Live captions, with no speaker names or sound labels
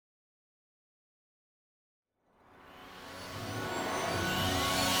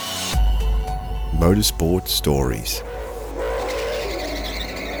Motorsport Stories.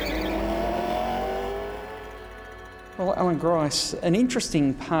 Well, Allan Grice, an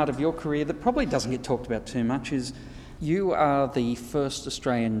interesting part of your career that probably doesn't get talked about too much is you are the first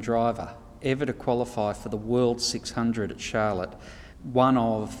Australian driver ever to qualify for the World 600 at Charlotte, one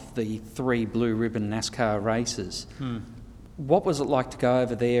of the 3 blue ribbon NASCAR races. What was it like to go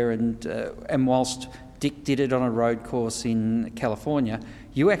over there and whilst Dick did it on a road course in California,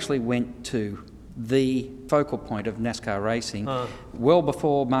 you actually went to the focal point of NASCAR racing well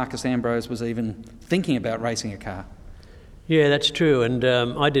before Marcus Ambrose was even thinking about racing a car? Yeah, that's true, and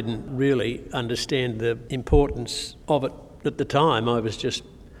I didn't really understand the importance of it at the time. I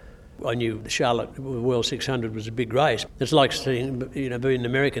knew the Charlotte World 600 was a big race. It's like seeing, being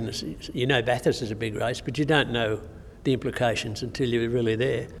American, Bathurst is a big race, but you don't know the implications until you're really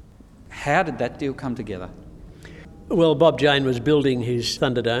there. How did that deal come together? Well, Bob Jane was building his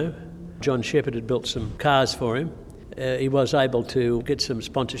Thunderdome. John Shepherd had built some cars for him. He was able to get some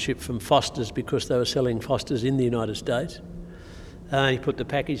sponsorship from Foster's because they were selling Foster's in the United States. He put the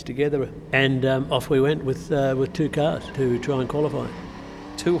package together and off we went with 2 cars to try and qualify.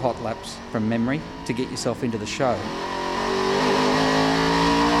 2 hot laps from memory to get yourself into the show.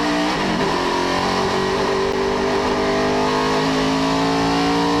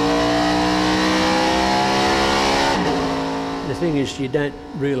 The thing is, you don't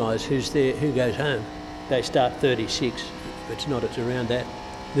realise who's there, who goes home. They start 36. If it's not, it's around that.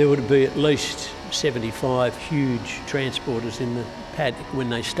 There would be at least 75 huge transporters in the paddock when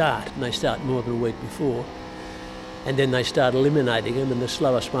they start, and they start more than a week before. And then they start eliminating them, and the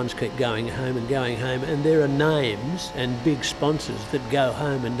slowest ones keep going home, and there are names and big sponsors that go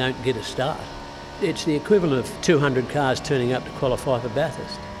home and don't get a start. It's the equivalent of 200 cars turning up to qualify for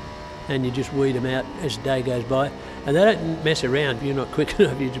Bathurst, and you just weed them out as the day goes by, and they don't mess around. If you're not quick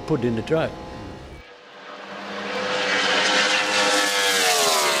enough, you just put it in the truck.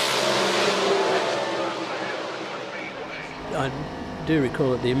 I do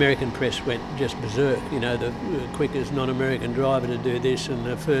recall that the American press went just berserk, the quickest non-American driver to do this and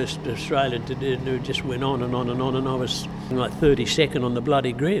the first Australian to do it, and it just went on and on and on, and I was like 32nd on the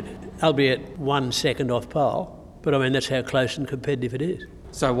bloody grid, albeit 1 second off pole, but that's how close and competitive it is.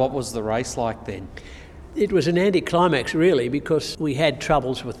 So what was the race like then? It was an anticlimax really, because we had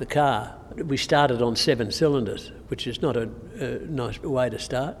troubles with the car. We started on 7 cylinders, which is not a nice way to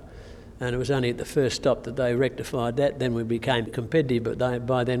start. And it was only at the first stop that they rectified that. Then we became competitive, but they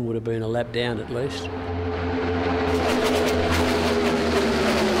by then would have been a lap down at least.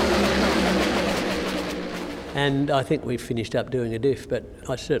 And I think we finished up doing a diff, but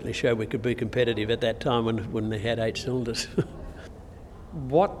I certainly showed we could be competitive at that time when they had 8 cylinders.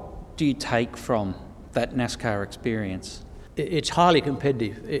 What do you take from that NASCAR experience? It's highly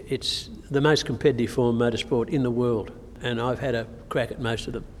competitive. It's the most competitive form of motorsport in the world, and I've had a crack at most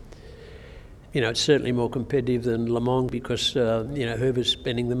of them. It's certainly more competitive than Le Mans because, whoever's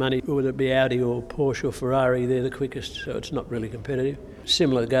spending the money, whether it be Audi or Porsche or Ferrari, they're the quickest, so it's not really competitive.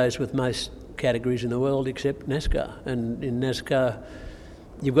 Similar goes with most categories in the world except NASCAR. And in NASCAR,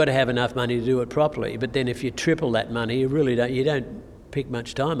 you've got to have enough money to do it properly, but then if you triple that money, you don't pick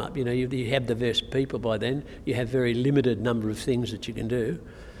much time up. You have diverse people by then. You have very limited number of things that you can do.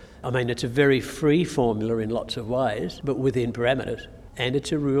 It's a very free formula in lots of ways, but within parameters. And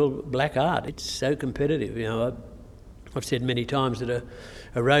it's a real black art. It's so competitive. I've said many times that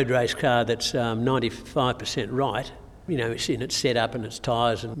a road race car that's 95% right, it's in its setup and its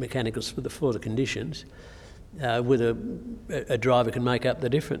tyres and mechanicals for the conditions, with a driver can make up the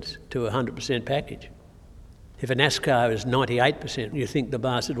difference to a 100% package. If a NASCAR is 98%, you think the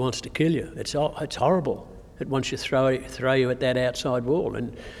bastard wants to kill you. It's horrible. It wants to throw you at that outside wall,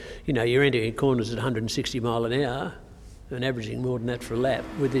 and you're entering corners at 160 mile an hour. And averaging more than that for a lap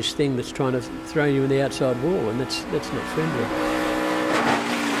with this thing that's trying to throw you in the outside wall, and that's not friendly.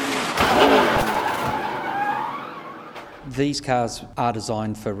 These cars are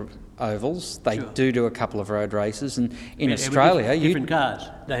designed for ovals. They Sure. do a couple of road races, and in Australia... Different cars.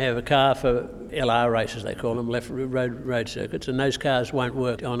 They have a car for LR races, they call them, left road circuits, and those cars won't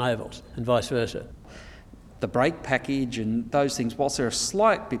work on ovals, and vice versa. The brake package and those things, whilst they're a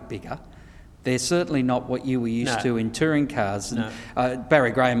slight bit bigger, they're certainly not what you were used to in touring cars. And Barry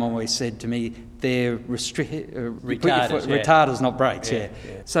Graham always said to me, they're retarders, not brakes. Yeah.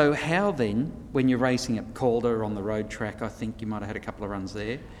 So how then, when you're racing at Calder on the road track, I think you might have had a couple of runs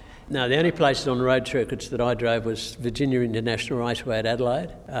there. No, the only places on road circuits that I drove was Virginia International Raceway at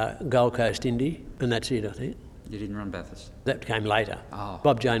Adelaide, Gold Coast Indy, and that's it, I think. You didn't run Bathurst? That came later. Oh.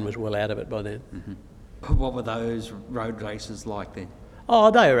 Bob Jane was well out of it by then. Mm-hmm. What were those road races like then? Oh,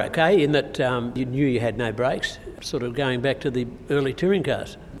 they were okay in that you knew you had no brakes, sort of going back to the early touring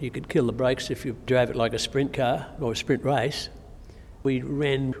cars. You could kill the brakes if you drove it like a sprint car or a sprint race. We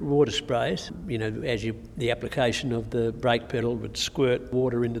ran water sprays, the application of the brake pedal would squirt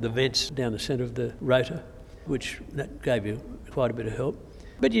water into the vents down the centre of the rotor, which that gave you quite a bit of help.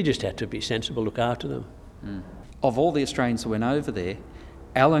 But you just had to be sensible, look after them. Mm. Of all the Australians that went over there,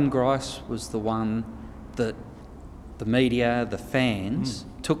 Allan Grice was the one that the media, the fans,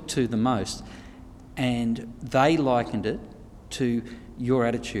 took to the most, and they likened it to your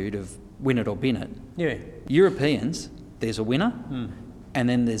attitude of win it or bin it. Yeah. Europeans, there's a winner, and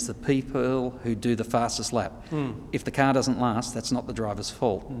then there's the people who do the fastest lap. If the car doesn't last, that's not the driver's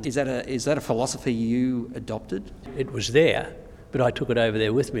fault. Is that a philosophy you adopted? It was there, but I took it over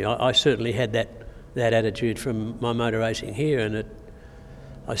there with me. I certainly had that attitude from my motor racing here, and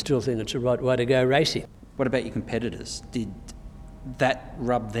I still think it's the right way to go racing. What about your competitors? Did that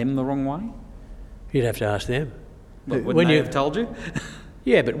rub them the wrong way? You'd have to ask them. But wouldn't they have told you?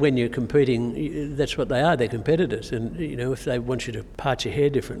 Yeah, but when you're competing, that's what they are, they're competitors. And, if they want you to part your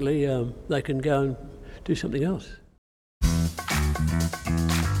hair differently, they can go and do something else.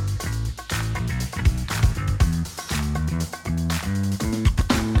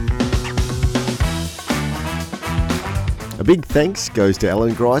 A big thanks goes to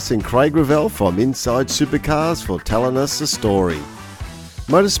Allan Grice and Craig Revell from Inside Supercars for telling us the story.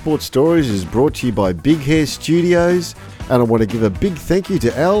 Motorsport Stories is brought to you by Big Hair Studios, and I want to give a big thank you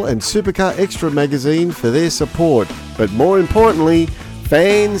to Al and Supercar Extra magazine for their support. But more importantly,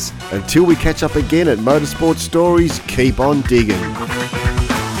 fans, until we catch up again at Motorsport Stories, keep on digging.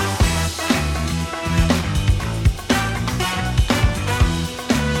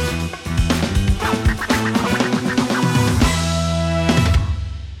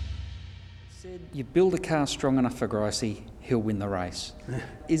 You build a car strong enough for Grice, he'll win the race.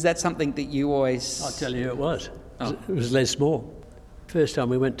 Is that something that you always... I'll tell you it was. It was Les Small. First time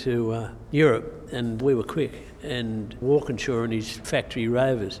we went to Europe and we were quick, and Walkinshaw and his factory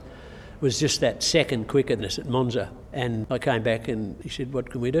Rovers was just that second quickness at Monza. And I came back and he said, what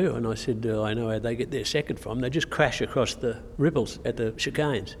can we do? And I said, I know how they get their second from. They just crash across the ripples at the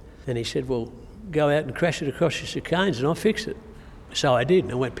chicanes. And he said, well, go out and crash it across your chicanes and I'll fix it. So I did,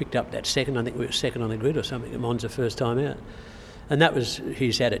 and I went and picked up that second. I think we were second on the grid or something at Monza first time out. And that was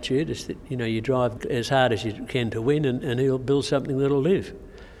his attitude, is that, you drive as hard as you can to win, and he'll build something that'll live.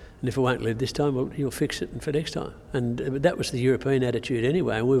 And if it won't live this time, well, he'll fix it for next time. And that was the European attitude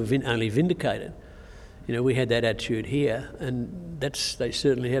anyway, and we were only vindicated. We had that attitude here, and they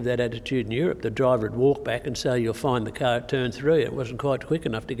certainly have that attitude in Europe. The driver would walk back and say, you'll find the car turned through. It wasn't quite quick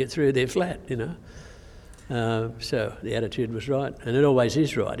enough to get through there flat, So the attitude was right, and it always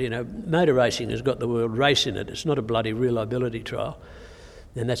is right. Motor racing has got the word race in it. It's not a bloody reliability trial.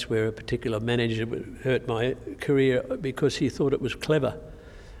 And that's where a particular manager hurt my career, because he thought it was clever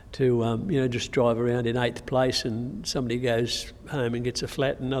to, just drive around in 8th place and somebody goes home and gets a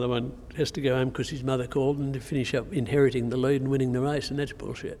flat and another one has to go home because his mother called, and to finish up inheriting the lead and winning the race, and that's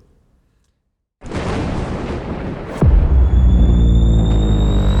bullshit.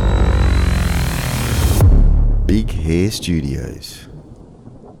 Big Hair Studios.